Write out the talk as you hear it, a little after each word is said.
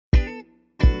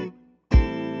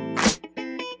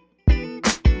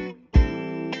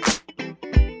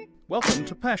Welcome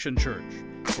to Passion Church.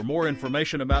 For more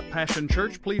information about Passion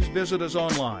Church, please visit us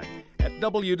online at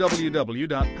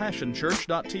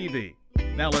www.passionchurch.tv.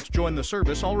 Now let's join the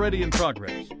service already in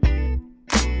progress.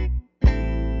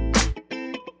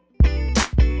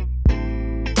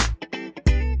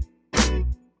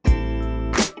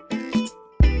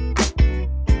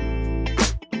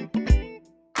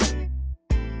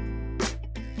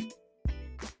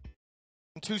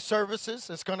 Two services.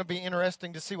 It's going to be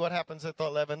interesting to see what happens at the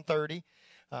 11:30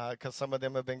 because some of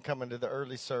them have been coming to the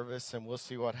early service, and we'll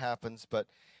see what happens. But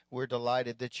we're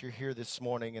delighted that you're here this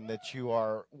morning and that you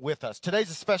are with us. Today's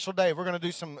a special day. We're going to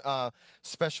do some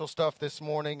special stuff this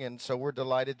morning, and so we're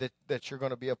delighted that you're going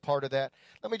to be a part of that.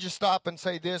 Let me just stop and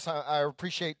say this. I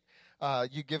appreciate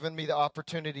you giving me the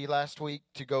opportunity last week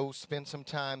to go spend some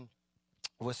time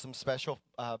with some special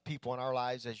people in our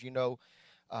lives. As you know,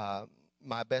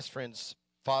 my best friend's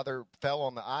father fell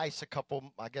on the ice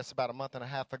about a month and a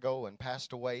half ago and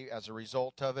passed away as a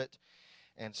result of it.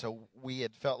 And so we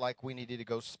had felt like we needed to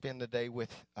go spend the day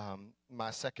with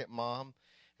my second mom,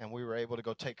 and we were able to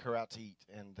go take her out to eat.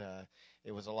 And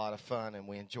it was a lot of fun, and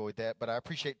we enjoyed that. But I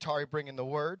appreciate Tari bringing the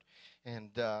word,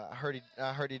 and I heard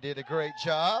he did a great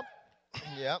job.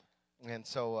 Yep. And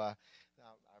so I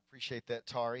appreciate that,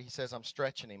 Tari. He says I'm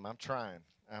stretching him. I'm trying.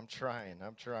 I'm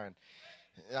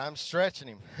stretching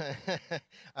him.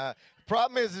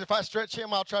 Problem is if I stretch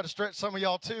him, I'll try to stretch some of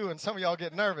y'all too, and some of y'all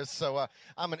get nervous. So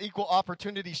I'm an equal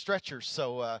opportunity stretcher.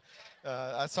 So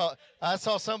I saw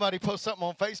somebody post something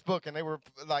on Facebook, and they were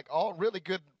like all really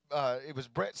good. It was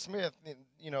Brett Smith.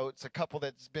 You know, it's a couple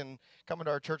that's been coming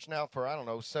to our church now for,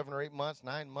 7 or 8 months,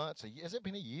 9 months. Has it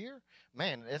been a year?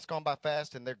 Man, it's gone by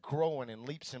fast, and they're growing in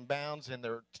leaps and bounds. And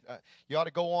you ought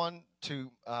to go on to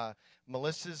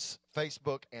Melissa's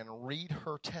Facebook and read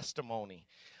her testimony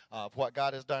of what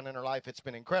God has done in her life. It's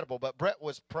been incredible. But Brett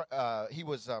was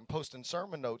posting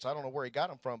sermon notes. I don't know where he got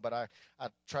them from, but I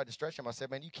tried to stretch him. I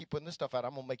said, man, you keep putting this stuff out,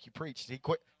 I'm going to make you preach. He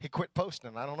quit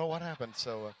posting. I don't know what happened.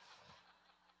 So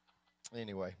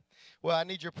anyway, well, I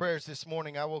need your prayers this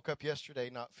morning. I woke up yesterday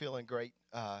not feeling great,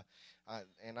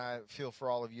 and I feel for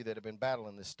all of you that have been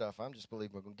battling this stuff. I'm just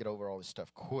believing we're going to get over all this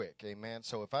stuff quick, amen?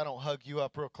 So if I don't hug you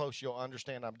up real close, you'll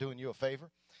understand I'm doing you a favor,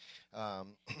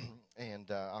 and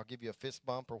I'll give you a fist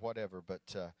bump or whatever, but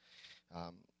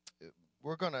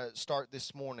we're going to start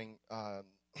this morning. I'm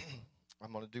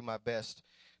going to do my best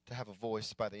to have a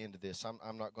voice by the end of this.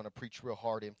 I'm not going to preach real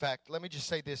hard. In fact, let me just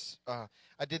say this. I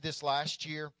did this last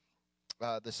year.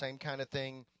 The same kind of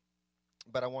thing,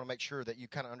 but I want to make sure that you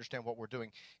kind of understand what we're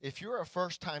doing. If you're a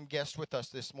first-time guest with us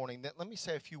this morning, then let me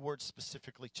say a few words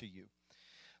specifically to you.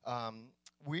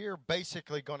 We're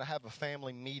basically going to have a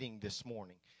family meeting this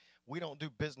morning. We don't do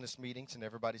business meetings, and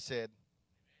everybody said,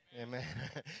 amen.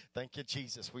 Thank you,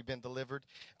 Jesus. We've been delivered.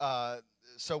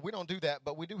 So we don't do that,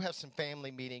 but we do have some family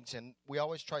meetings, and we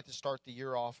always try to start the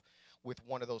year off with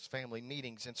one of those family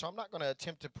meetings. And so I'm not going to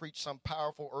attempt to preach some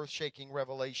powerful, earth-shaking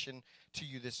revelation to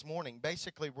you this morning.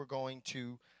 Basically, we're going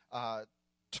to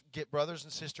get brothers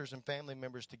and sisters and family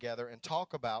members together and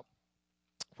talk about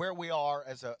where we are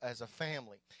as a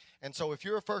family. And so if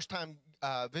you're a first-time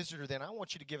visitor, then I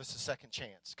want you to give us a second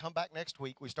chance. Come back next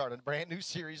week. We start a brand new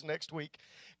series next week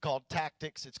called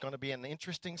Tactics. It's going to be an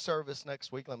interesting service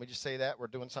next week. Let me just say that. We're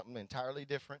doing something entirely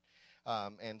different.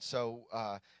 And so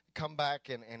come back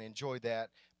and enjoy that.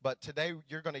 But today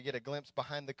you're going to get a glimpse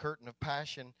behind the curtain of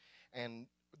Passion. And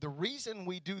the reason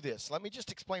we do this, let me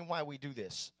just explain why we do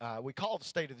this. We call it the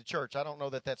State of the Church. I don't know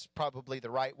that that's probably the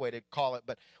right way to call it,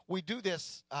 but we do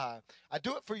this. I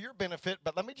do it for your benefit,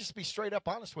 but let me just be straight up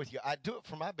honest with you. I do it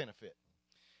for my benefit.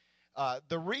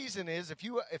 The reason is if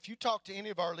you talk to any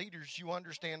of our leaders, you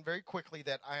understand very quickly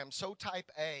that I am so type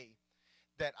A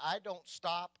that I don't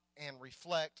stop and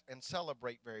reflect and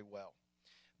celebrate very well.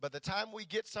 By the time we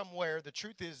get somewhere, the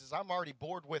truth is I'm already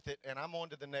bored with it, and I'm on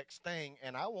to the next thing,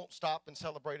 and I won't stop and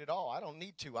celebrate at all. I don't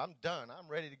need to. I'm done. I'm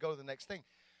ready to go to the next thing.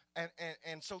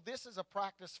 And so this is a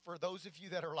practice for those of you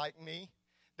that are like me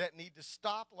that need to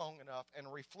stop long enough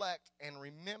and reflect and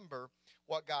remember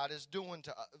what God is doing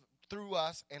through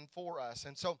us and for us.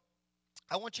 And so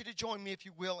I want you to join me, if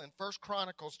you will, in 1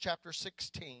 Chronicles chapter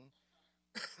 16.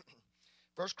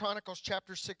 1 Chronicles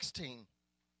chapter 16.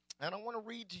 And I want to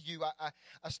read to you.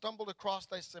 I stumbled across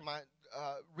this in my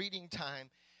reading time.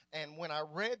 And when I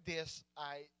read this,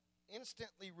 I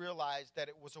instantly realized that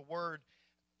it was a word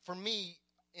for me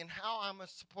in how I'm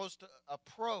supposed to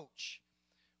approach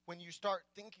when you start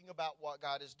thinking about what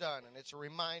God has done. And it's a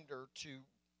reminder to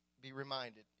be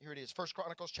reminded. Here it is. 1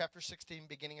 Chronicles chapter 16,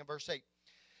 beginning in verse 8.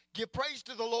 Give praise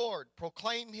to the Lord.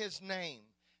 Proclaim his name.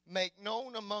 Make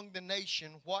known among the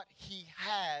nation what he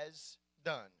has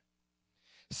done.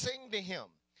 Sing to him.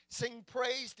 Sing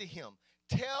praise to him.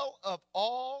 Tell of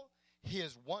all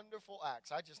his wonderful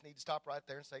acts. I just need to stop right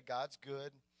there and say, God's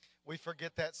good. We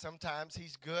forget that sometimes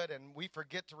he's good, and we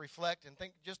forget to reflect and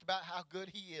think just about how good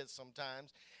he is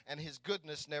sometimes, and his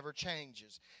goodness never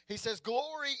changes. He says,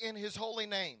 glory in his holy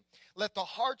name. Let the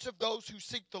hearts of those who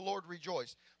seek the Lord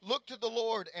rejoice. Look to the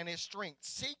Lord and his strength.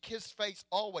 Seek his face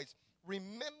always.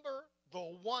 Remember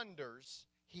the wonders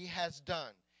he has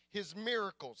done, his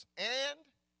miracles, and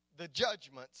the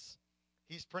judgments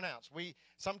he's pronounced.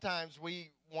 Sometimes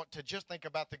we want to just think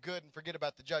about the good and forget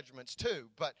about the judgments too,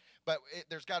 but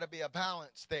there's got to be a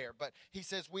balance there. But he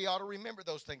says we ought to remember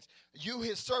those things. You,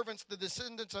 his servants, the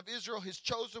descendants of Israel, his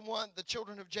chosen one, the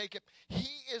children of Jacob, he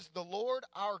is the Lord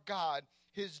our God.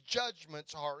 His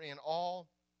judgments are in all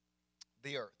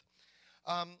the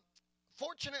earth.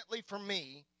 Fortunately for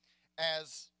me,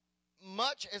 as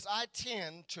much as I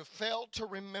tend to fail to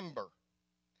remember,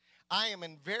 I am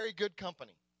in very good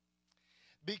company.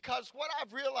 Because what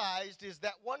I've realized is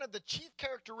that one of the chief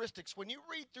characteristics, when you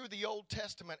read through the Old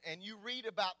Testament and you read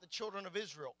about the children of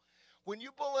Israel, when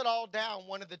you boil it all down,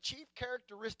 one of the chief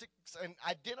characteristics and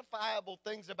identifiable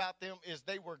things about them is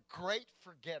they were great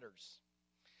forgetters.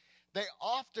 They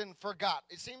often forgot.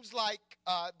 It seems like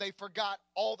they forgot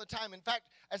all the time. In fact,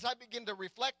 as I begin to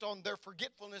reflect on their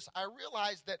forgetfulness, I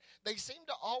realize that they seem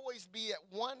to always be at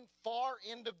one far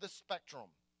end of the spectrum.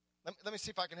 Let me see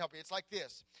if I can help you. It's like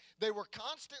this. They were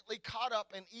constantly caught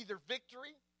up in either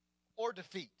victory or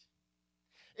defeat.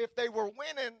 If they were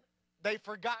winning, they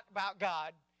forgot about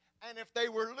God. And if they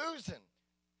were losing,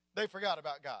 they forgot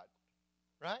about God.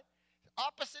 Right?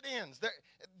 Opposite ends.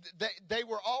 They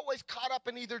were always caught up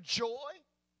in either joy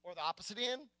or the opposite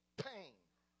end, pain.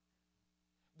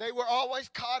 They were always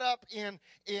caught up in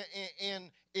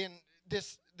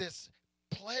this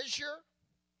pleasure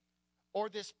or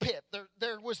this pit.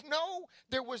 There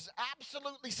was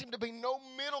absolutely seemed to be no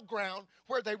middle ground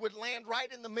where they would land right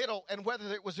in the middle, and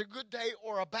whether it was a good day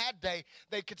or a bad day,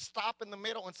 they could stop in the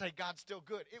middle and say, God's still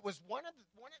good. It was one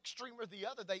extreme or the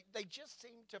other. They just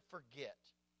seemed to forget.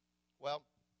 Well,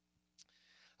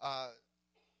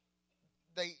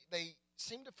 they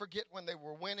seemed to forget when they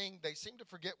were winning. They seemed to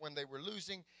forget when they were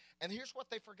losing. And here's what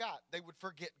they forgot. They would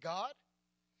forget God.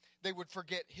 They would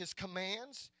forget his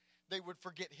commands. They would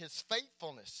forget his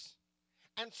faithfulness.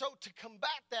 And so to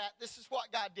combat that, this is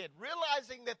what God did.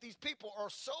 Realizing that these people are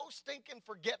so stinking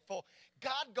forgetful,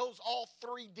 God goes all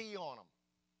 3D on them.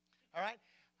 All right?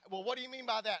 Well, what do you mean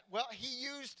by that? Well, he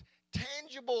used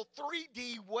tangible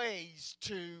 3D ways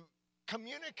to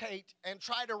communicate and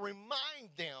try to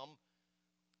remind them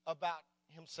about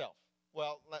himself.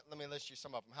 Well, let me list you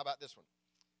some of them. How about this one?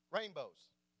 Rainbows.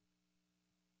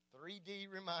 3D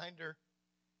reminder.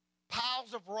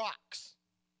 Piles of rocks.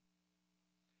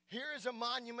 Here is a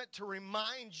monument to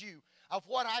remind you of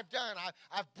what I've done.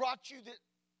 I've brought you that.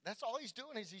 That's all he's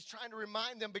doing is he's trying to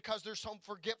remind them because they're so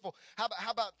forgetful. How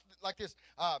about like this?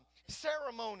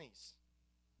 Ceremonies.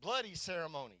 Bloody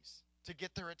ceremonies to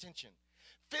get their attention.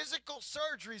 Physical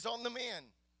surgeries on the men.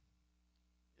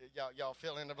 Y'all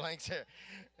fill in the blanks here.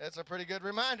 That's a pretty good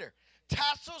reminder.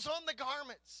 Tassels on the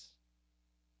garments.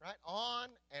 Right? On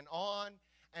and on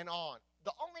and on.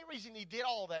 The only reason he did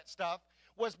all that stuff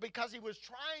was because he was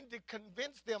trying to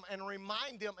convince them and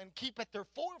remind them and keep at their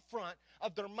forefront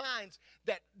of their minds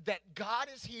that God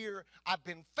is here. I've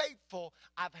been faithful.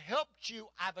 I've helped you.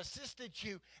 I've assisted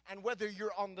you. And whether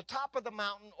you're on the top of the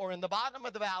mountain or in the bottom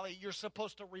of the valley, you're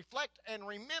supposed to reflect and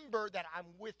remember that I'm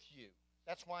with you.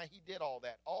 That's why he did all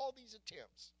that. All these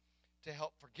attempts to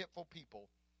help forgetful people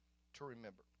to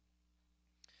remember.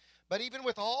 But even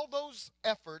with all those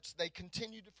efforts, they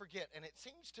continue to forget. And it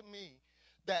seems to me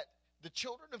that the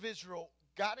children of Israel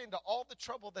got into all the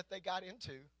trouble that they got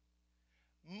into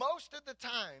most of the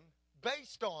time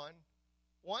based on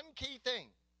one key thing,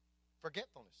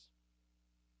 forgetfulness.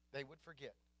 They would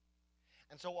forget.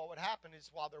 And so what would happen is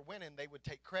while they're winning, they would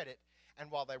take credit.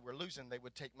 And while they were losing, they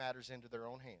would take matters into their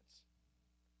own hands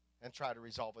and try to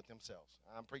resolve it themselves.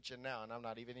 I'm preaching now, and I'm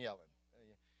not even yelling.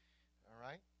 All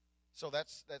right? So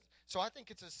so I think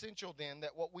it's essential then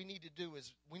that what we need to do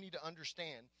is we need to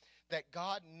understand that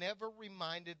God never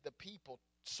reminded the people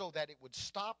so that it would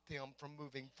stop them from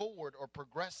moving forward or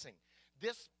progressing.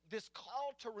 This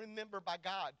call to remember by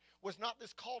God was not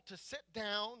this call to sit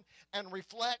down and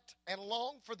reflect and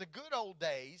long for the good old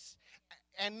days,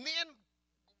 and then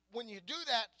when you do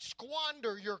that,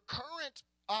 squander your current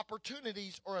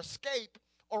opportunities or escape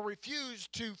or refuse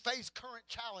to face current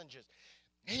challenges.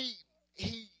 He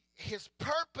his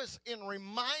purpose in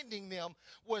reminding them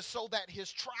was so that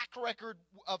his track record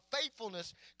of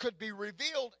faithfulness could be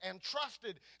revealed and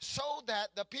trusted, so that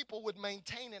the people would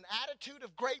maintain an attitude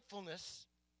of gratefulness,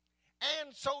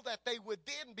 and so that they would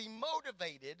then be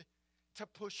motivated to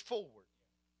push forward.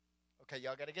 Okay,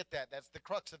 y'all got to get that. That's the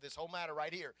crux of this whole matter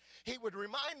right here. He would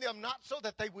remind them not so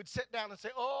that they would sit down and say,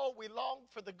 oh, we long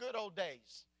for the good old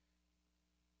days.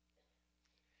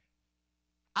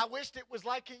 I wished it was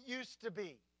like it used to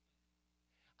be.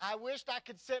 I wished I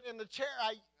could sit in the chair.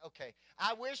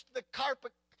 I wish the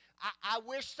carpet, I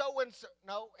wish so and so.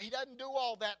 No, he doesn't do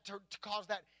all that to cause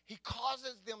that. He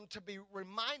causes them to be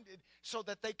reminded so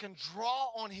that they can draw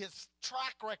on his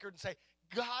track record and say,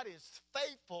 God is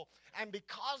faithful, and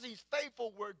because he's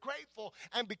faithful, we're grateful,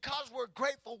 and because we're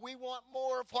grateful, we want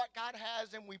more of what God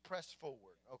has, and we press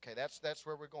forward. Okay, that's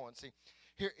where we're going. See,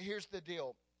 here's the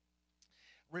deal.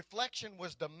 Reflection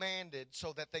was demanded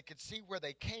so that they could see where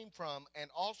they came from and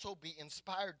also be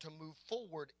inspired to move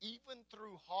forward even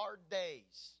through hard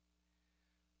days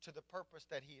to the purpose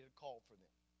that he had called for them.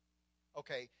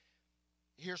 Okay,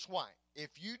 here's why. If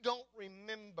you don't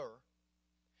remember,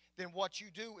 then what you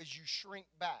do is you shrink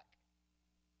back.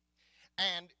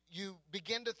 And you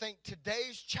begin to think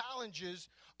today's challenges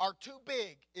are too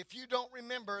big if you don't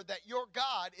remember that your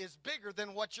God is bigger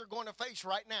than what you're going to face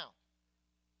right now.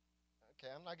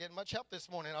 Okay, I'm not getting much help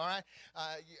this morning, all right?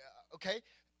 Okay,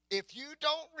 if you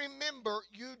don't remember,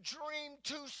 you dream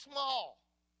too small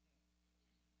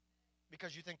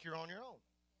because you think you're on your own.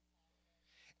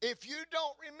 If you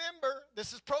don't remember,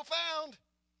 this is profound,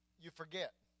 you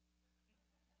forget.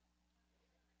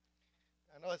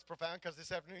 I know it's profound because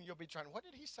this afternoon you'll be trying, what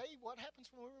did he say? What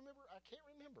happens when we remember? I can't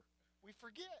remember. We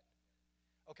forget.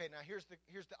 Okay, now here's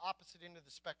the opposite end of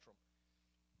the spectrum.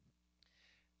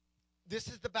 This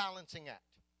is the balancing act.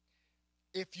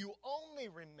 If you only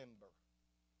remember,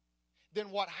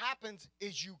 then what happens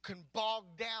is you can bog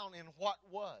down in what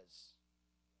was.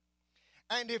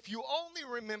 And if you only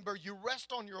remember, you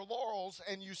rest on your laurels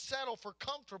and you settle for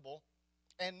comfortable,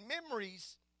 and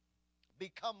memories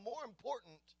become more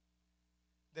important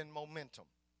than momentum.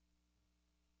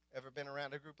 Ever been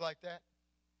around a group like that?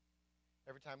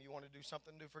 Every time you want to do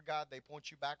something new for God, they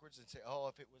point you backwards and say, oh,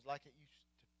 if it was like it used to.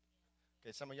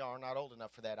 Okay, some of y'all are not old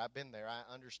enough for that. I've been there.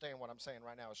 I understand what I'm saying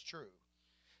right now is true.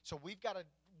 So we've got to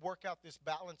work out this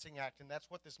balancing act, and that's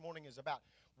what this morning is about.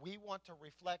 We want to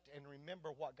reflect and remember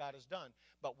what God has done,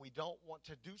 but we don't want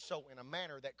to do so in a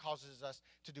manner that causes us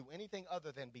to do anything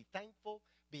other than be thankful,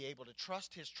 be able to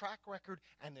trust his track record,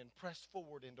 and then press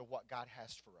forward into what God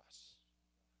has for us.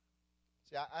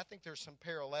 See, I think there's some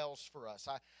parallels for us.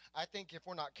 I think if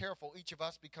we're not careful, each of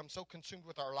us becomes so consumed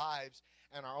with our lives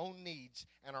and our own needs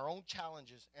and our own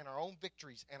challenges and our own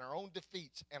victories and our own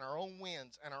defeats and our own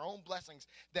wins and our own blessings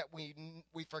that we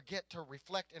forget to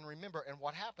reflect and remember. And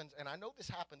what happens, and I know this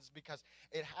happens because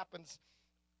it happens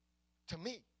to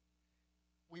me.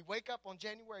 We wake up on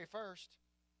January 1st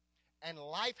and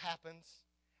life happens,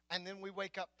 and then we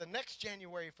wake up the next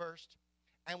January 1st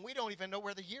and we don't even know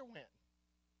where the year went.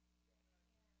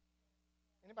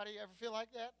 Anybody ever feel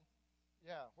like that?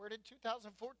 Yeah. Where did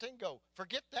 2014 go?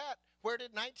 Forget that. Where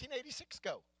did 1986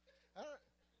 go?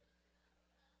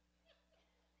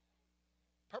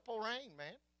 Purple rain,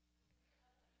 man.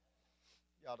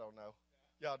 Y'all don't know.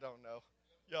 Y'all don't know.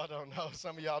 Y'all don't know.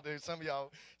 Some of y'all do. Some of y'all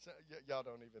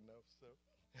don't even know.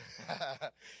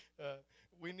 So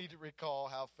we need to recall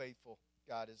how faithful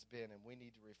God has been, and we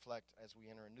need to reflect as we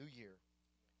enter a new year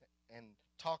and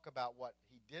talk about what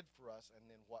he did for us and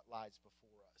then what lies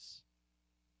before us.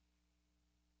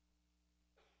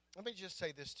 Let me just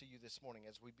say this to you this morning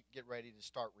as we get ready to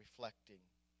start reflecting.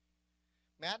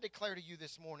 May I declare to you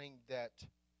this morning that,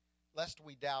 lest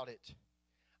we doubt it,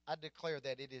 I declare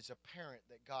that it is apparent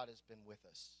that God has been with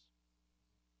us.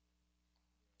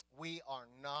 We are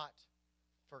not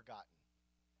forgotten.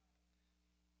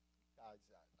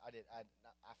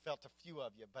 I felt a few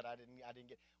of you, but I didn't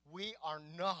get. We are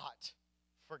not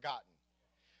forgotten.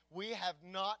 We have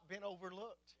not been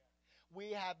overlooked.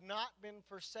 We have not been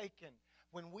forsaken.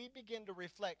 When we begin to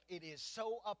reflect, it is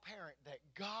so apparent that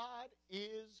God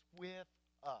is with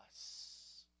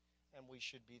us, and we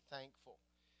should be thankful.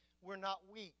 We're not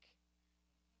weak.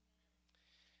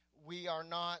 We are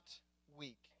not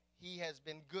weak. He has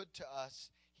been good to us.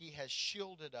 He has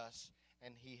shielded us,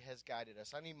 and he has guided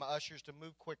us. I need my ushers to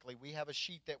move quickly. We have a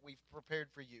sheet that we've prepared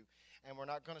for you, and we're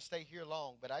not going to stay here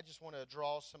long, but I just want to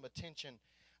draw some attention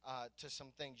to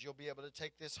some things. You'll be able to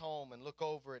take this home and look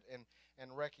over it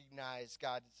and recognize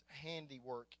God's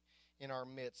handiwork in our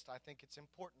midst. I think it's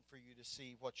important for you to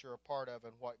see what you're a part of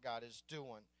and what God is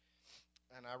doing.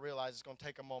 and I realize it's going to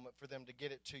take a moment for them to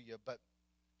get it to you, but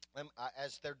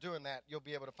as they're doing that, you'll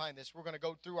be able to find this. We're going to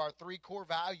go through our 3 core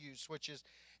values, which is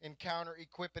encounter,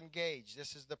 equip, engage.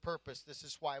 This is the purpose. This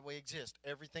is why we exist.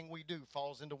 Everything we do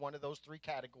falls into one of those 3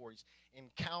 categories: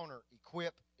 encounter,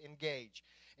 equip, engage.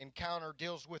 Encounter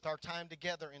deals with our time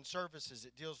together in services.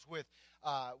 It deals with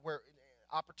where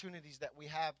opportunities that we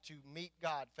have to meet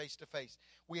God face to face.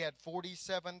 We had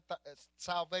 47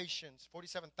 salvations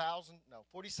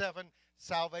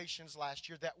last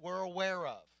year that we're aware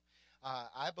of.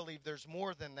 I believe there's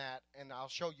more than that, and I'll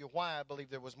show you why I believe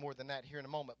there was more than that here in a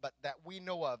moment, but that we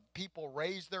know of. People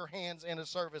raised their hands in a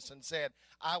service and said,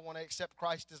 I want to accept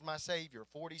Christ as my Savior.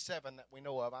 47 that we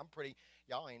know of.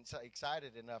 Y'all ain't so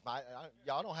excited enough.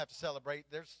 Y'all don't have to celebrate.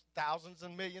 There's thousands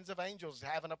and millions of angels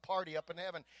having a party up in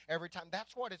heaven every time.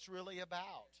 That's what it's really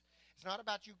about. It's not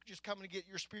about you just coming to get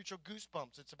your spiritual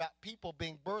goosebumps. It's about people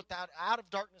being birthed out of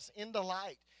darkness into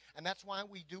light. And that's why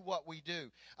we do what we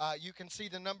do. You can see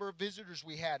the number of visitors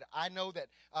we had. I know that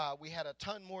we had a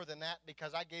ton more than that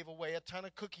because I gave away a ton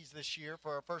of cookies this year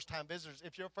for our first-time visitors.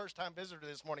 If you're a first-time visitor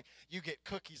this morning, you get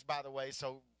cookies, by the way,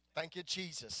 so thank you,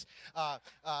 Jesus.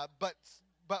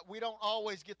 But we don't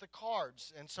always get the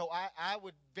cards. And so I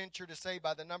would venture to say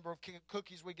by the number of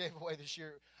cookies we gave away this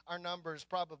year, our number is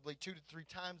probably 2 to 3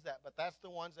 times that. But that's the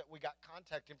ones that we got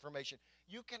contact information.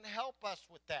 You can help us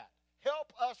with that.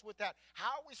 Help us with that. How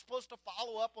are we supposed to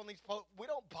follow up on these folks? We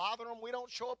don't bother them. We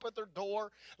don't show up at their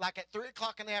door like at 3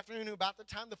 o'clock in the afternoon about the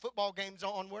time the football game's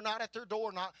on. We're not at their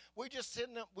door. We just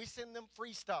send them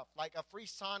free stuff, like a free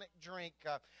Sonic drink.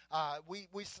 We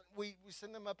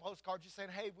send them a postcard just saying,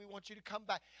 hey, we want you to come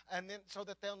back. And then so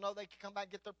that they'll know they can come back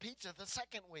and get their pizza the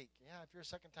second week. Yeah, if you're a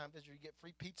second-time visitor, you get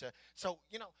free pizza. So,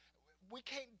 we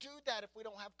can't do that if we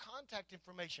don't have contact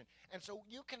information. And so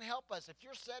you can help us. If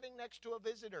you're sitting next to a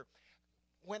visitor,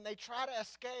 when they try to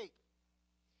escape,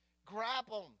 grab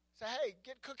them. Say, hey,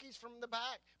 get cookies from the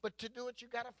back. But to do it, you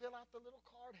got to fill out the little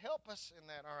card. Help us in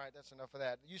that. All right, that's enough of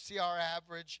that. You see our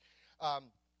average.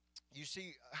 You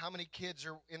see how many kids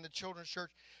are in the children's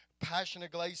church. Passion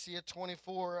Iglesia,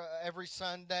 24 every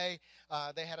Sunday.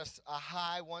 They had a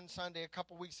high one Sunday a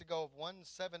couple weeks ago of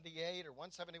 178 or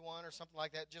 171 or something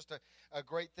like that. Just a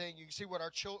great thing. You can see what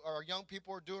our young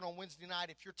people are doing on Wednesday night.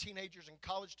 If your teenagers and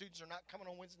college students are not coming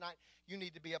on Wednesday night, you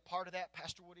need to be a part of that.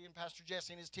 Pastor Woody and Pastor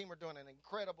Jesse and his team are doing an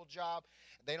incredible job.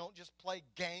 They don't just play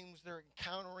games. They're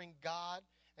encountering God.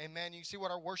 Amen. You can see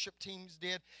what our worship teams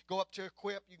did. Go up to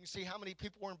Equip. You can see how many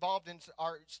people were involved in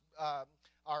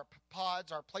our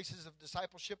pods, our places of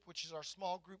discipleship, which is our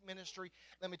small group ministry.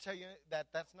 Let me tell you that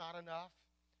that's not enough.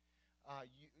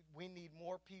 We need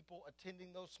more people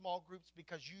attending those small groups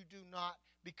because you do not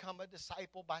become a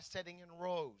disciple by sitting in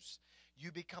rows.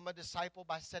 You become a disciple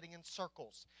by sitting in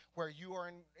circles where you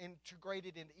are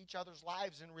integrated into each other's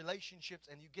lives and relationships,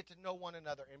 and you get to know one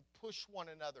another and push one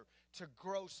another to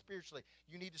grow spiritually.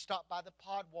 You need to stop by the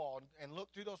pod wall and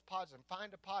look through those pods and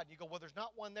find a pod. You go, well, there's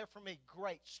not one there for me.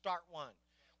 Great, start one.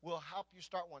 We'll help you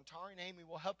start one. Tari and Amy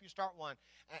will help you start one.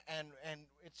 And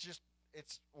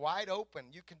it's wide open.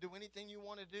 You can do anything you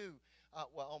want to do.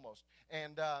 Well, almost.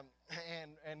 And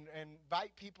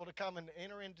invite people to come and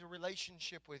enter into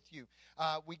relationship with you.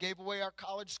 We gave away our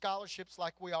college scholarships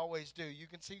like we always do. You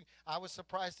can see, I was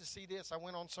surprised to see this. I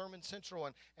went on Sermon Central,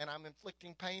 and I'm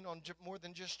inflicting pain on more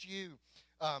than just you.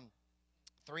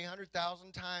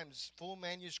 300,000 times full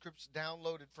manuscripts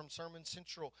downloaded from Sermon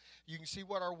Central. You can see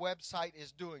what our website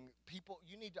is doing. People,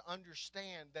 you need to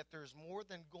understand that there's more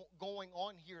than going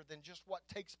on here than just what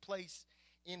takes place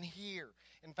in here.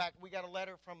 In fact, we got a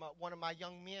letter from one of my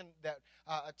young men that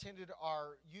attended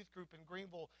our youth group in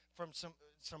Greenville from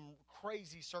some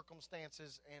crazy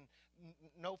circumstances and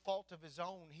no fault of his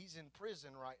own. He's in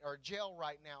prison jail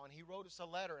right now, and he wrote us a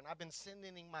letter, and I've been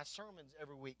sending him my sermons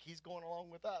every week. He's going along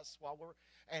with us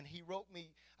and he wrote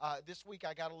me this week.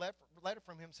 I got a letter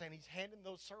from him saying he's handing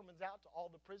those sermons out to all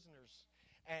the prisoners.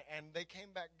 And they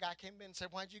came back. Guy came in and said,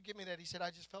 "Why'd you give me that?" He said, "I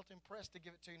just felt impressed to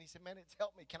give it to you." And he said, "Man, it's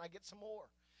helped me. Can I get some more?"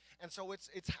 And so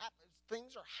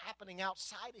things are happening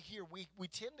outside of here. We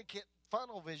tend to get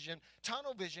tunnel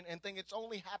vision, and think it's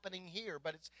only happening here,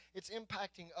 but it's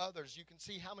impacting others. You can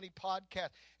see how many podcasts.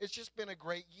 It's just been a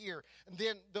great year. And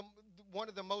then one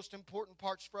of the most important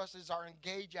parts for us is our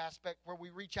engage aspect, where we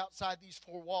reach outside these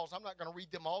 4 walls. I'm not going to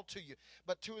read them all to you,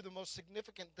 but 2 of the most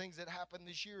significant things that happened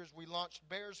this year is we launched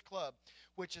Bears Club,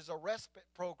 which is a respite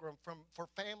program for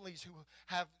families who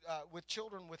have with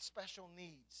children with special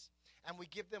needs, and we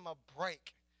give them a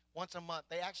break once a month.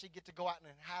 They actually get to go out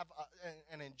and have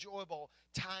an enjoyable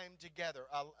time together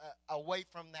away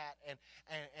from that,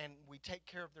 and we take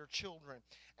care of their children.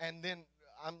 And then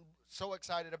I'm so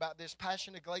excited about this.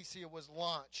 Passion Iglesia was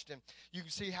launched, and you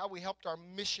can see how we helped our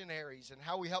missionaries and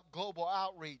how we helped global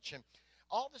outreach and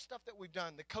all the stuff that we've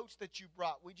done. The coats that you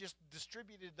brought, we just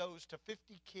distributed those to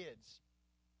 50 kids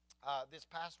this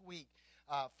past week.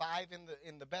 5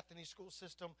 in the Bethany school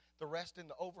system, the rest in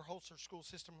the Overholser school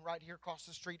system right here across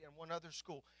the street, and one other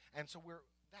school. And so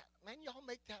y'all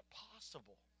make that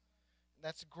possible.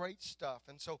 That's great stuff.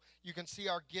 And so you can see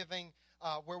our giving,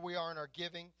 where we are in our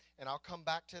giving, and I'll come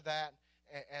back to that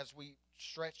as we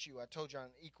stretch you. I told you I'm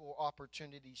an equal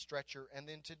opportunity stretcher. And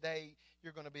then today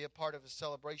you're going to be a part of a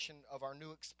celebration of our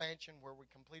new expansion where we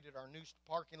completed our new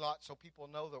parking lot so people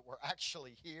know that we're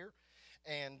actually here.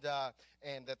 And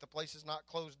that the place is not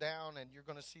closed down, and you're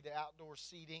going to see the outdoor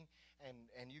seating,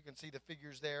 and you can see the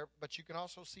figures there. But you can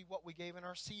also see what we gave in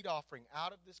our seed offering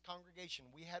out of this congregation.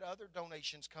 We had other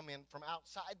donations come in from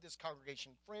outside this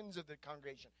congregation, friends of the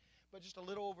congregation, but just a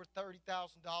little over $30,000.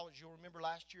 You'll remember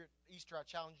last year at Easter I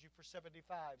challenged you for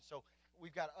 75. So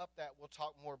we've got to up that. We'll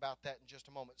talk more about that in just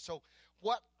a moment. So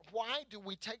why do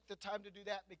we take the time to do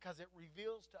that? Because it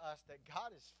reveals to us that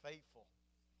God is faithful.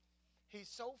 He's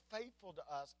so faithful to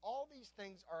us. All these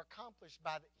things are accomplished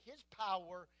by His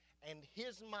power and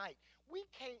His might. We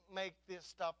can't make this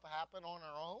stuff happen on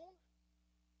our own.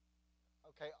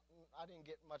 Okay, I didn't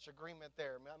get much agreement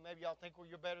there. Maybe y'all think, well,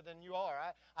 you're better than you are.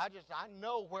 I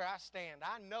know where I stand.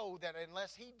 I know that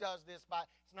unless He does this,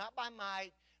 it's not by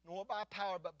might nor by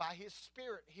power, but by His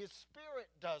Spirit. His Spirit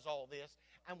does all this,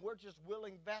 and we're just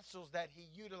willing vessels that He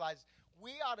utilizes.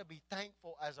 We ought to be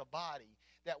thankful as a body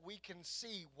that we can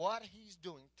see what He's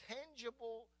doing,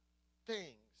 tangible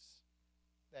things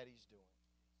that He's doing.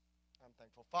 I'm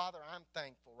thankful. Father, I'm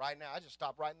thankful right now. I just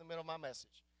stopped right in the middle of my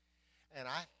message. And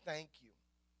I thank You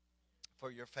for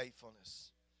Your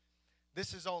faithfulness.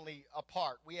 This is only a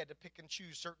part. We had to pick and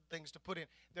choose certain things to put in.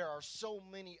 There are so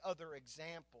many other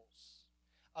examples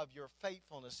of Your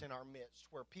faithfulness in our midst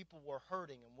where people were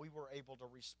hurting and we were able to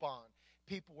respond.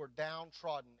 People were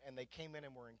downtrodden and they came in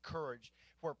and were encouraged.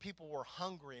 Where people were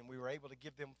hungry and we were able to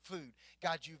give them food.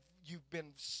 God, you've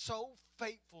been so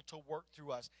faithful to work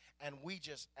through us, and we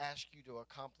just ask You to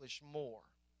accomplish more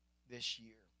this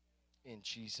year. In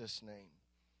Jesus' name,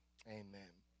 amen.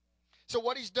 So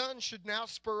what He's done should now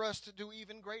spur us to do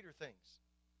even greater things.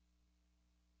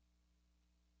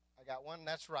 I got one,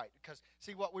 that's right. Because,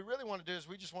 see, what we really want to do is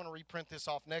we just want to reprint this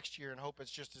off next year and hope it's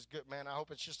just as good. Man, I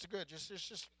hope it's just as good.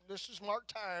 Let's just mark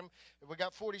time. If we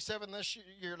got 47 this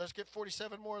year, let's get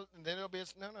 47 more, and then it'll be,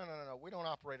 no. We don't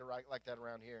operate like that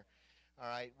around here. All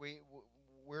right?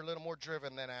 We're a little more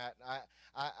driven than that.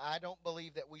 I don't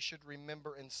believe that we should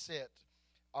remember and sit.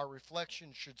 Our reflection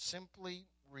should simply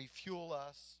refuel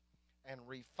us and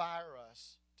refire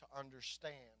us to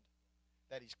understand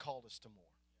that He's called us to more.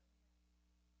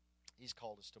 He's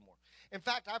called us to more. In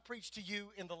fact, I preached to you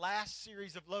in the last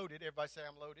series of Loaded. Everybody say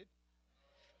I'm loaded.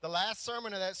 The last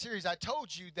sermon of that series, I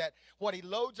told you that what He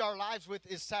loads our lives with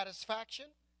is satisfaction.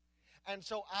 And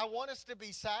so I want us to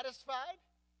be satisfied,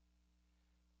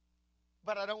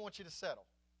 but I don't want you to settle.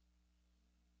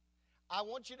 I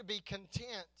want you to be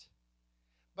content,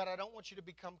 but I don't want you to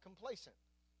become complacent.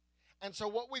 And so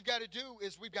what we've got to do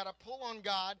is we've got to pull on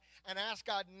God and ask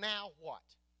God, now what?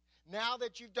 Now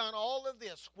that you've done all of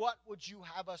this, what would You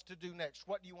have us to do next?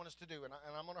 What do You want us to do? And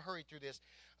I'm going to hurry through this.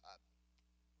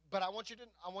 But I want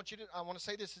to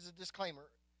say this as a disclaimer.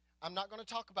 I'm not going to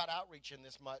talk about outreach in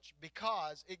this much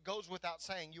because it goes without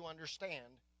saying you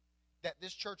understand that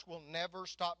this church will never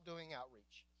stop doing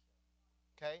outreach.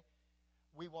 Okay?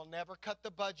 We will never cut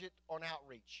the budget on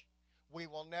outreach. We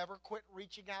will never quit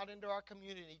reaching out into our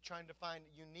community, trying to find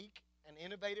unique and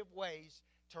innovative ways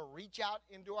to reach out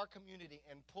into our community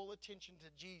and pull attention to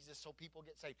Jesus so people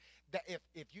get saved. That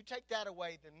if you take that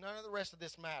away, then none of the rest of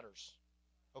this matters.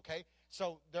 Okay?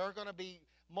 So there are going to be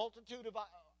multitude of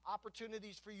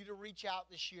opportunities for you to reach out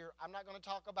this year. I'm not going to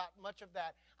talk about much of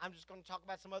that. I'm just going to talk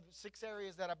about some other 6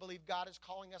 areas that I believe God is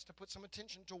calling us to put some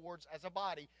attention towards as a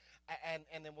body,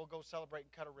 and then we'll go celebrate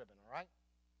and cut a ribbon, all right?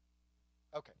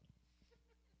 Okay.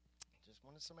 Just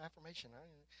wanted some affirmation.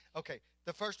 Okay,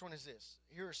 the first one is this.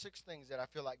 Here are 6 things that I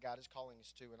feel like God is calling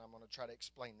us to, and I'm going to try to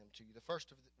explain them to you. The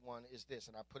first one is this,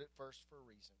 and I put it first for a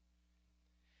reason.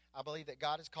 I believe that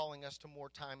God is calling us to more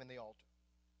time in the altar.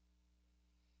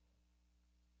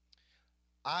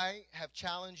 I have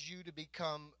challenged you to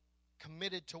become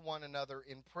committed to one another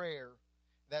in prayer.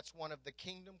 That's one of the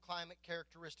kingdom climate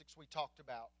characteristics we talked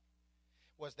about,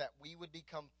 was that we would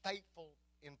become faithful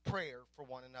in prayer for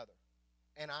one another.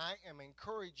 And I am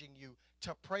encouraging you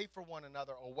to pray for one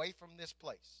another away from this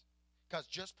place. Because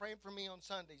just praying for me on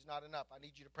Sunday is not enough. I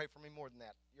need you to pray for me more than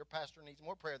that. Your pastor needs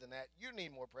more prayer than that. You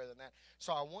need more prayer than that.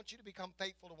 So I want you to become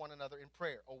faithful to one another in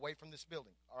prayer away from this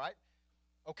building. All right?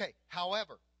 Okay.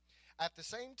 However, at the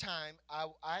same time,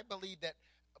 I believe that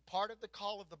part of the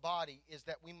call of the body is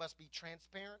that we must be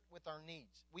transparent with our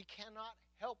needs. We cannot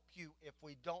help you if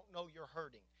we don't know you're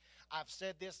hurting. I've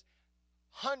said this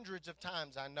hundreds of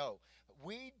times, I know.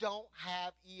 We don't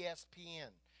have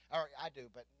ESPN. Or I do,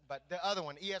 but the other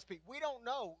one, ESP, we don't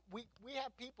know. We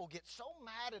have people get so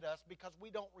mad at us because we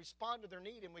don't respond to their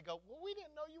need, and we go, well, we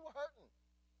didn't know you were hurting.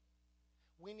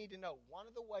 We need to know. One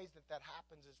of the ways that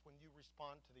happens is when you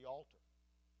respond to the altar.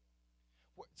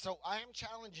 So I am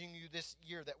challenging you this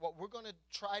year that what we're going to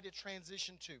try to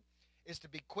transition to is to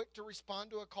be quick to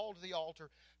respond to a call to the altar,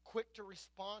 quick to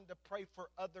respond to pray for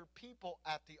other people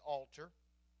at the altar.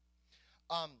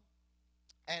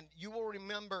 And you will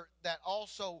remember that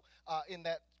also in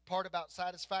that part about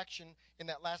satisfaction, in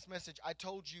that last message, I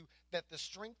told you that the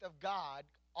strength of God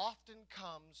often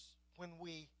comes when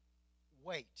we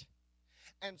wait.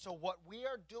 And so what we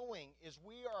are doing is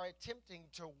we are attempting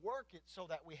to work it so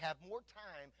that we have more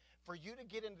time for you to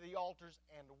get into the altars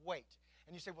and wait.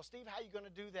 And you say, well, Steve, how are you going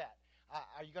to do that?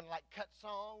 Are you going to cut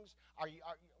songs?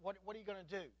 What are you going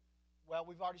to do? Well,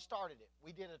 we've already started it.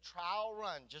 We did a trial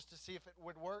run just to see if it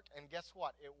would work, and guess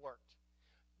what? It worked.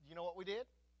 You know what we did?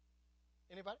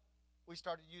 Anybody? We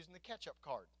started using the catch-up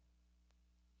card.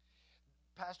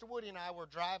 Pastor Woody and I were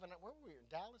driving. Where were we? In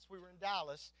Dallas? We were in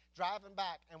Dallas, driving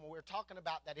back, and we were talking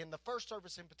about that in the first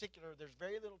service in particular, there's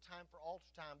very little time for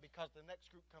altar time because the next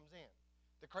group comes in.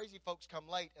 The crazy folks come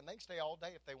late, and they can stay all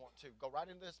day if they want to. Go right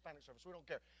into the Hispanic service. We don't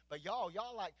care. But y'all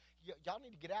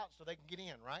need to get out so they can get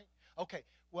in, right? Okay,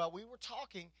 well, we were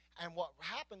talking, and what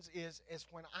happens is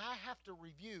when I have to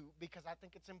review, because I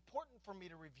think it's important for me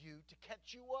to review to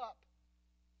catch you up.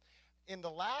 In the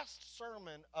last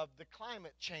sermon of the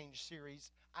climate change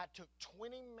series, I took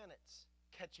 20 minutes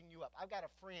catching you up. I've got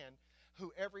a friend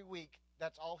who every week,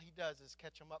 that's all he does is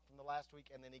catch them up from the last week,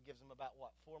 and then he gives them about,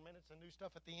 4 minutes of new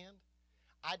stuff at the end?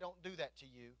 I don't do that to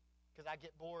you because I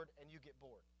get bored and you get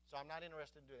bored. So I'm not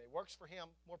interested in doing it. It works for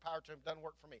him, more power to him, doesn't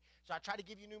work for me. So I try to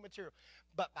give you new material.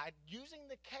 But by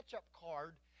using the catch-up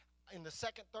card in the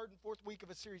second, third, and fourth week of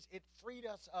a series, it freed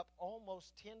us up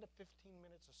almost 10 to 15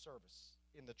 minutes of service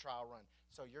in the trial run.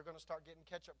 So you're going to start getting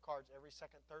catch-up cards every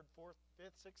second, third, fourth,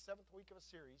 fifth, sixth, seventh week of a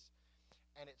series,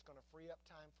 and it's going to free up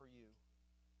time for you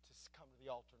to come to the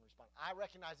altar and respond. I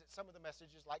recognize that some of the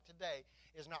messages like today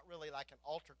is not really like an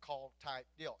altar call type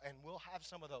deal, and we'll have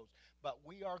some of those. But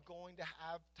we are going to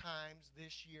have times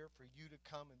this year for you to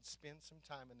come and spend some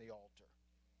time in the altar.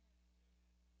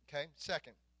 Okay?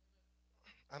 Second,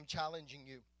 I'm challenging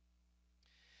you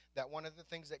that one of the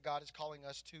things that God is calling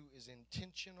us to is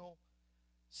intentional,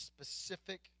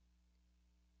 specific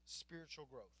spiritual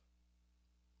growth.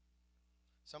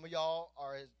 Some of y'all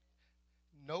are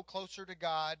no closer to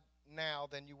God now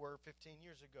than you were 15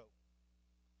 years ago.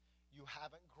 You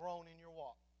haven't grown in your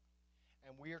walk,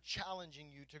 and we are challenging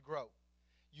you to grow.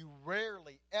 You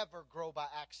rarely ever grow by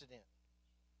accident.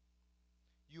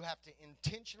 You have to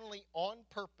intentionally, on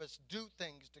purpose, do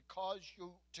things to cause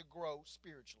you to grow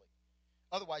spiritually.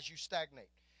 Otherwise, you stagnate.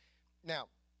 Now,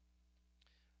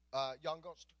 y'all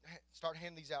go start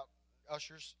handing these out,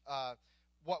 ushers.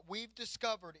 What we've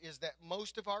discovered is that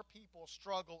most of our people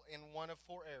struggle in one of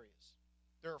 4 areas.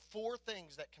 There are 4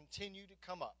 things that continue to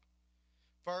come up.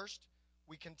 First,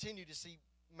 we continue to see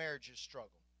marriages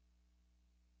struggle.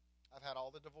 I've had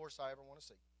all the divorce I ever want to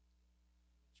see.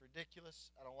 It's ridiculous.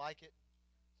 I don't like it.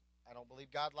 I don't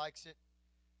believe God likes it.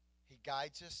 He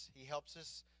guides us. He helps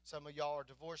us. Some of y'all are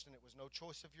divorced and it was no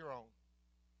choice of your own.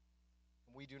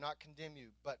 And we do not condemn you,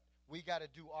 but we got to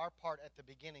do our part at the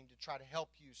beginning to try to help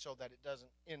you so that it doesn't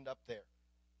end up there.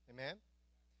 Amen?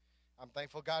 I'm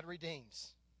thankful God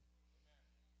redeems.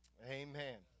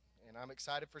 Amen. And I'm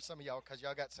excited for some of y'all because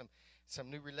y'all got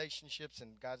some new relationships and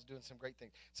God's doing some great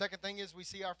things. Second thing is we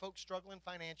see our folks struggling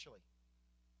financially.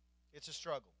 It's a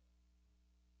struggle.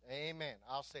 Amen.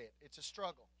 I'll say it. It's a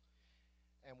struggle.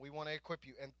 And we want to equip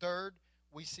you. And third,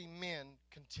 we see men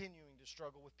continuing to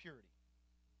struggle with purity.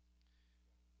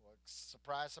 Well,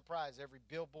 surprise, surprise. Every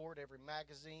billboard, every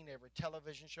magazine, every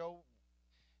television show,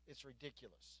 it's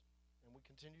ridiculous. And we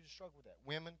continue to struggle with that.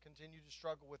 Women continue to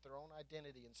struggle with their own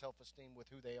identity and self-esteem with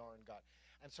who they are in God.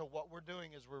 And so what we're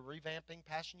doing is we're revamping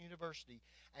Passion University,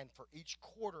 and for each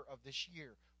quarter of this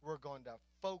year, we're going to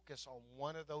focus on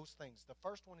one of those things. The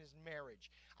first one is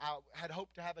marriage. I had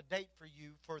hoped to have a date for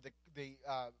you for the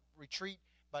retreat,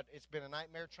 but it's been a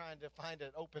nightmare trying to find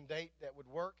an open date that would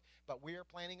work. But we are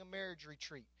planning a marriage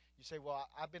retreat. You say, well,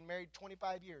 I've been married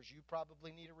 25 years. You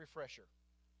probably need a refresher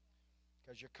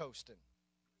because you're coasting.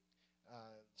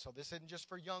 So this isn't just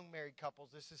for young married couples.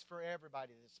 This is for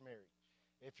everybody that's married.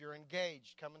 If you're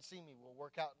engaged, come and see me. We'll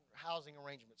work out housing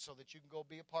arrangements so that you can go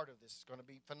be a part of this. It's going to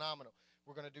be phenomenal.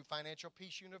 We're going to do Financial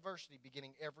Peace University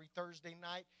beginning every Thursday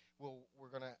night. We're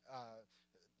going to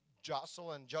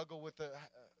jostle and juggle with the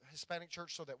Hispanic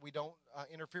church so that we don't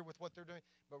interfere with what they're doing.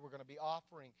 But we're going to be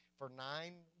offering for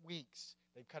 9 weeks.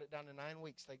 They've cut it down to 9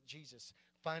 weeks. Thank Jesus.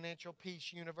 Financial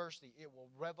Peace University. It will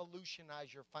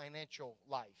revolutionize your financial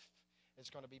life. It's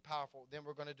going to be powerful. Then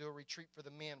we're going to do a retreat for the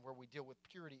men where we deal with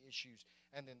purity issues.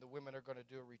 And then the women are going to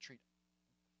do a retreat.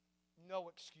 No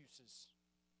excuses.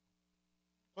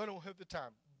 I don't have the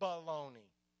time.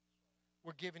 Baloney.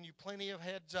 We're giving you plenty of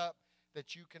heads up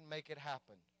that you can make it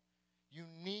happen. You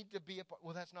need to be a part.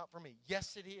 Well, that's not for me.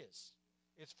 Yes, it is.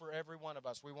 It's for every one of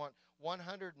us. We want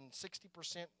 160%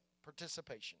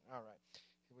 participation. All right.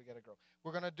 We got to grow.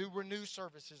 We're going to do renew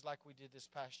services like we did this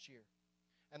past year.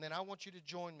 And then I want you to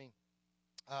join me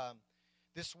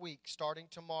this week, starting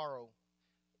tomorrow.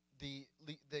 The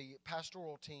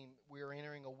pastoral team, we are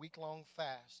entering a week-long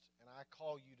fast, and I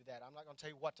call you to that. I'm not going to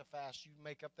tell you what to fast. You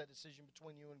make up that decision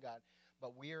between you and God.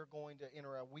 But we are going to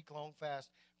enter a week-long fast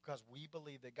because we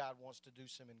believe that God wants to do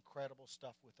some incredible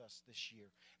stuff with us this year.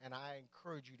 And I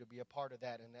encourage you to be a part of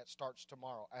that, and that starts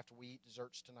tomorrow after we eat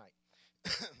desserts tonight.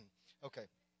 Okay,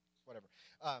 whatever.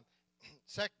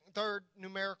 Third,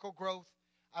 numerical growth.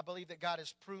 I believe that God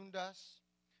has pruned us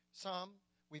some.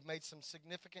 We've made some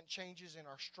significant changes in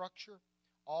our structure,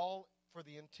 all for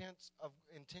the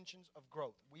intentions of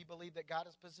growth. We believe that God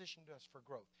has positioned us for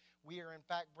growth. We are, in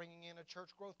fact, bringing in a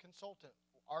church growth consultant.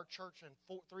 Our church and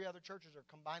 3 other churches are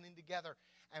combining together,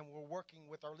 and we're working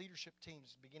with our leadership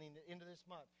teams beginning the end of this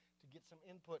month to get some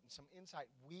input and some insight.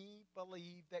 We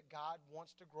believe that God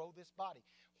wants to grow this body.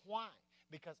 Why?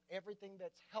 Because everything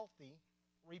that's healthy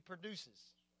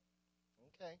reproduces.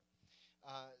 Okay?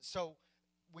 So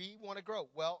we want to grow.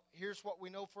 Well, here's what we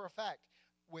know for a fact.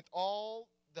 With all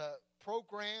the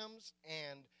programs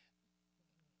and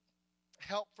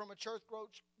help from a church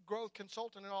growth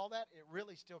consultant and all that, it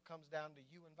really still comes down to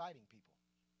you inviting people.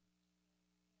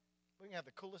 We can have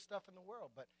the coolest stuff in the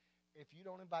world, but if you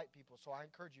don't invite people, so I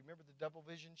encourage you, remember the Double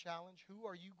Vision Challenge? Who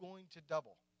are you going to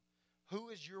double? Who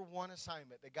is your one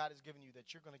assignment that God has given you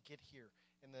that you're going to get here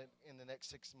in the next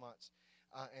 6 months?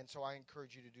 And so I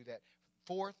encourage you to do that.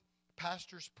 Fourth,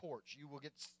 Pastor's Porch. You will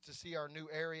get to see our new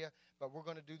area, but we're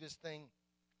going to do this thing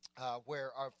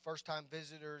where our first-time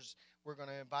visitors, we're going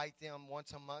to invite them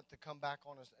once a month to come back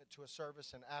to a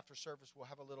service, and after service we'll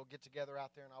have a little get-together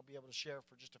out there, and I'll be able to share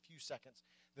for just a few seconds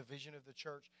the vision of the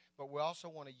church. But we also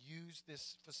want to use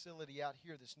this facility out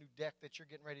here, this new deck that you're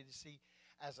getting ready to see,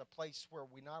 as a place where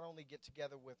we not only get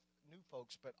together with new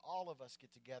folks, but all of us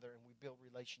get together and we build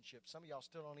relationships. Some of y'all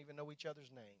still don't even know each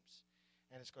other's names.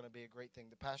 And it's going to be a great thing.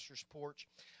 The Pastor's Porch.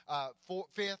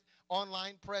 Fifth,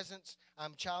 online presence.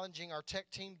 I'm challenging our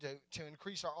tech team to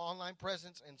increase our online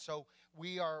presence. And so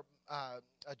we are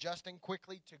adjusting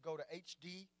quickly to go to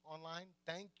HD online.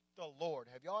 Thank the Lord.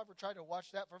 Have y'all ever tried to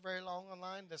watch that for very long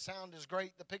online? The sound is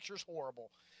great. The picture's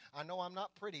horrible. I know I'm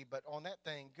not pretty, but on that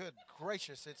thing, good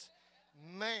gracious, it's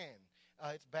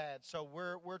bad. So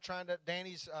we're trying to.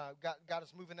 Danny's got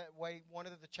us moving that way. One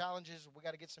of the challenges, we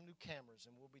got to get some new cameras,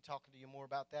 and we'll be talking to you more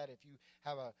about that. If you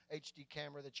have a HD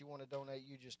camera that you want to donate,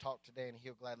 you just talk to Danny.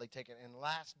 He'll gladly take it. And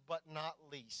last but not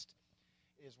least,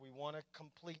 is we want to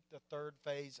complete the third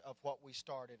phase of what we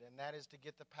started, and that is to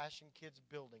get the Passion Kids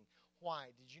building. Why?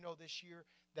 Did you know this year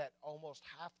that almost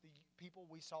half the people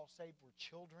we saw saved were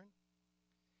children?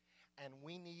 And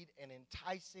we need an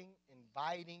enticing,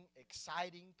 inviting,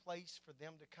 exciting place for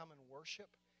them to come and worship.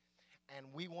 And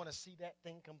we want to see that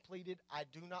thing completed. I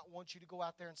do not want you to go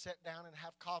out there and sit down and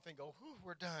have coffee and go, whew,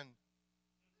 we're done.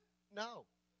 No.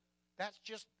 That's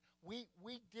just, we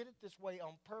did it this way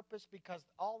on purpose because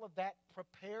all of that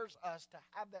prepares us to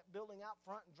have that building out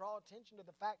front and draw attention to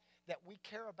the fact that we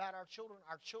care about our children.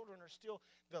 Our children are still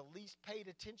the least paid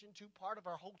attention to part of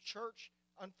our whole church,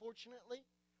 unfortunately.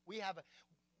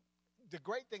 The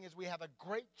great thing is we have a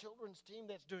great children's team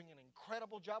that's doing an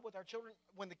incredible job with our children.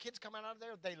 When the kids come out of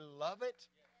there, they love it.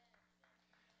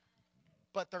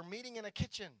 But they're meeting in a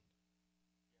kitchen.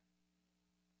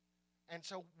 And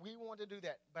so we want to do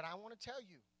that. But I want to tell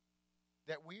you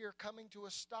that we are coming to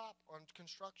a stop on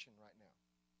construction right now.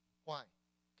 Why?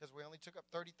 Because we only took up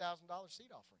 $30,000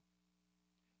 seed offering.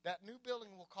 That new building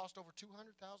will cost over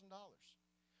 $200,000.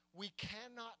 We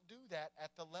cannot do that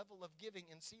at the level of giving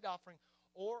in seed offering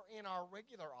or in our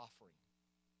regular offering.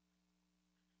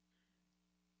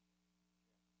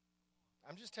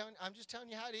 I'm just telling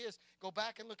you how it is. Go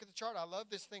back and look at the chart. I love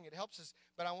this thing. It helps us.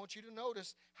 But I want you to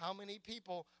notice how many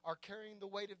people are carrying the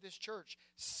weight of this church.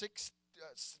 57%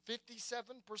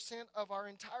 of our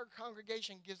entire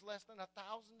congregation gives less than $1,000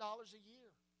 a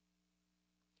year.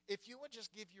 If you would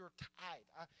just give your tithe,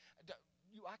 I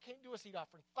can't do a seed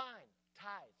offering. Fine,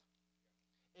 tithe.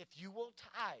 If you will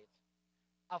tithe,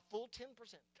 a full 10%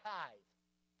 tithe,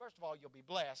 first of all, you'll be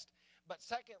blessed. But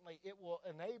secondly, it will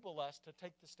enable us to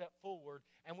take the step forward,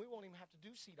 and we won't even have to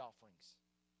do seed offerings.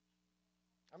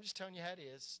 I'm just telling you how it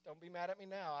is. Don't be mad at me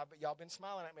now. But y'all been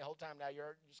smiling at me the whole time now.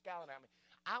 You're scowling at me.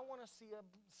 I want to see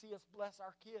us bless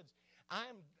our kids. I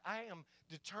am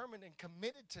determined and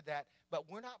committed to that, but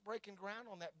we're not breaking ground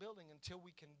on that building until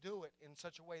we can do it in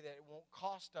such a way that it won't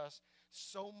cost us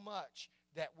so much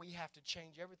that we have to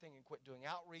change everything and quit doing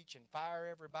outreach and fire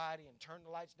everybody and turn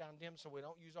the lights down dim so we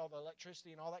don't use all the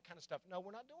electricity and all that kind of stuff. No,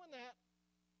 we're not doing that.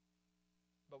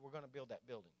 But we're going to build that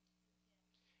building.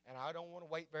 And I don't want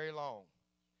to wait very long.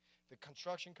 The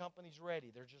construction company's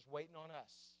ready. They're just waiting on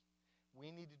us. We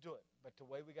need to do it. But the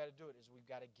way we got to do it is we've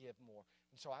got to give more.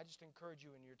 And so I just encourage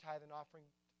you in your tithe and offering,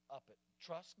 up it.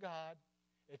 Trust God.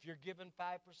 If you're giving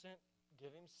 5%,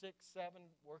 give Him 6, 7,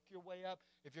 work your way up.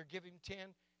 If you're giving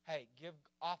 10, hey, give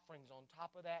offerings on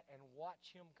top of that and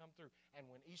watch Him come through. And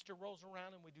when Easter rolls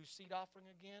around and we do seed offering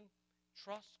again,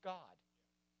 trust God.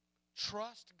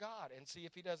 Trust God and see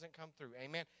if He doesn't come through.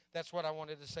 Amen. That's what I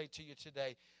wanted to say to you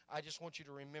today. I just want you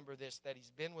to remember this, that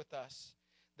He's been with us.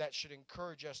 That should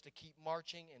encourage us to keep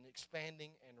marching and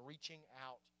expanding and reaching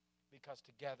out, because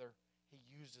together He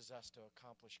uses us to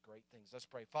accomplish great things. Let's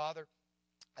pray. Father,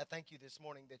 I thank You this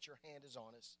morning that Your hand is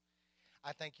on us.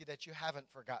 I thank You that You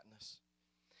haven't forgotten us.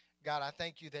 God, I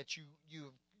thank You that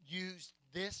you've used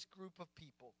this group of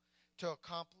people to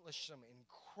accomplish some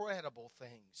incredible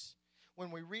things. When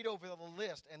we read over the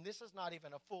list, and this is not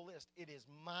even a full list, it is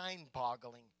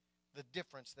mind-boggling the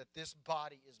difference that this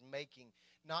body is making,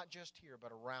 not just here,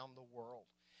 but around the world.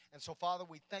 And so, Father,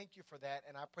 we thank You for that,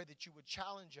 and I pray that You would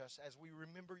challenge us as we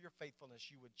remember Your faithfulness.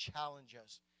 You would challenge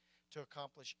us to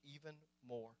accomplish even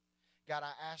more. God,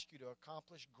 I ask You to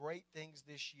accomplish great things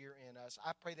this year in us.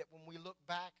 I pray that when we look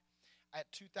back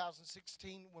at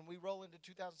 2016, when we roll into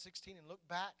 2016 and look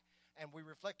back and we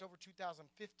reflect over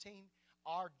 2015,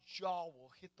 our jaw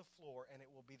will hit the floor, and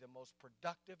it will be the most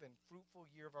productive and fruitful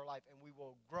year of our life, and we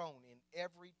will have grown in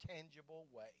every tangible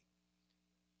way.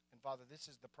 And Father, this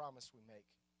is the promise we make.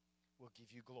 We'll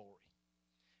give You glory.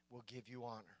 We'll give You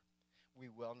honor. We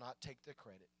will not take the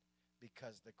credit,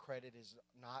 because the credit is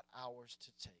not ours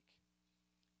to take.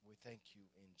 We thank You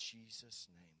in Jesus'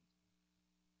 name.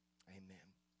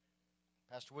 Amen.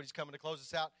 Pastor Woody's coming to close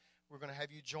us out. We're going to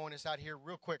have you join us out here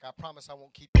real quick. I promise I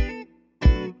won't keep you.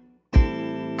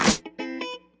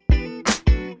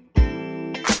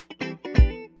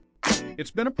 It's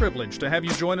been a privilege to have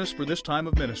you join us for this time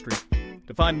of ministry.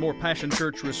 To find more Passion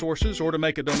Church resources or to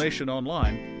make a donation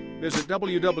online, visit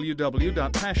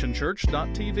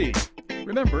www.passionchurch.tv.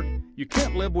 Remember, you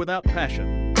can't live without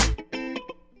passion.